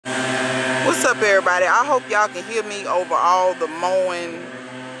What's up, everybody? I hope y'all can hear me over all the mowing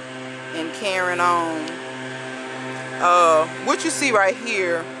and carrying on. What you see right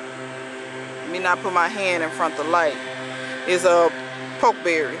here, let me not put my hand in front of the light, is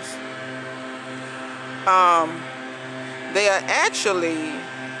pokeberries. They are actually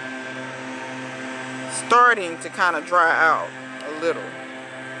starting to kind of dry out a little.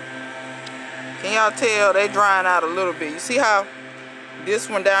 Can y'all tell they drying out a little bit? You see how this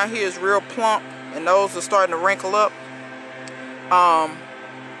one down here is real plump and those are starting to wrinkle up?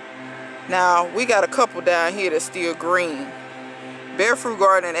 Now we got a couple down here that's still green. Bear Fruit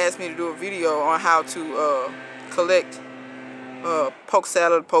Garden asked me to do a video on how to collect poke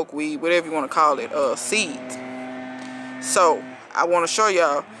salad, poke weed, whatever you want to call it, seeds. So I want to show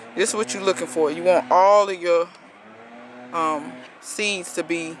y'all, this is what you're looking for. You want all of your seeds to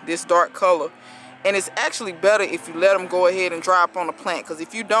be this dark color, and it's actually better if you let them go ahead and dry up on the plant, because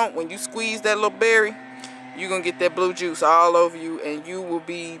if you don't, when you squeeze that little berry, you're gonna get that blue juice all over you and you will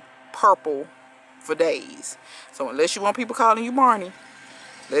be purple for days. So unless you want people calling you Barney,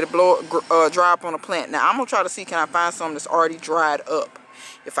 let it dry up on the plant. Now I'm gonna try to see, can I find something that's already dried up?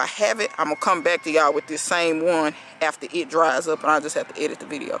 If I have it, I'm gonna come back to y'all with this same one after it dries up, and I'll just have to edit the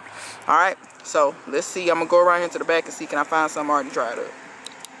video. Alright, so let's see. I'm gonna go around into the back and see, can I find something already dried up.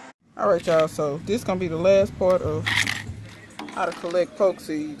 Alright, y'all, so this is gonna be the last part of how to collect poke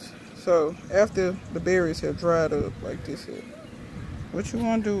seeds. So after the berries have dried up like this here, what you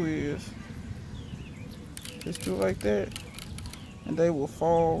want to do is just do like that, and they will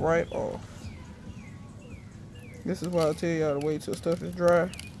fall right off. This is why I tell y'all to wait till stuff is dry.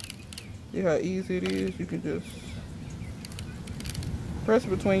 See how easy it is? You can just press it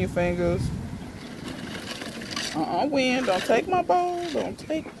between your fingers. Wind, don't take my bowl, don't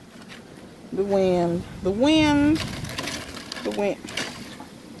take the wind. The wind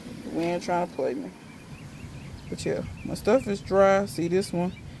trying to play me. But yeah, my stuff is dry. See this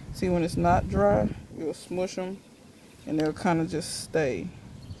one? See when it's not dry, you'll smush them and they'll kind of just stay.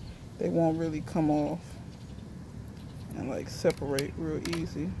 They won't really come off and like separate real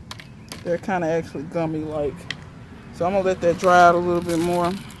easy. They're kind of actually gummy like. So I'm gonna let that dry out a little bit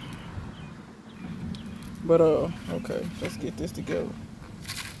more. But okay, let's get this together.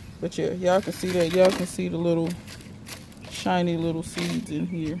 But yeah, y'all can see that. Y'all can see the little shiny little seeds in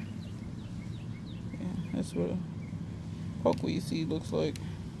here. Yeah, that's what a pokeweed seed looks like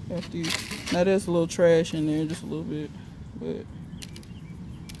after you. Now there's a little trash in there, just a little bit, but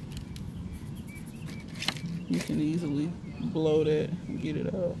you can easily blow that and get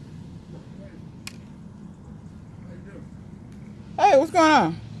it out. Hey, what's going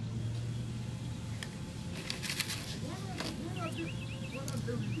on?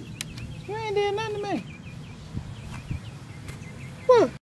 You ain't did nothing to me.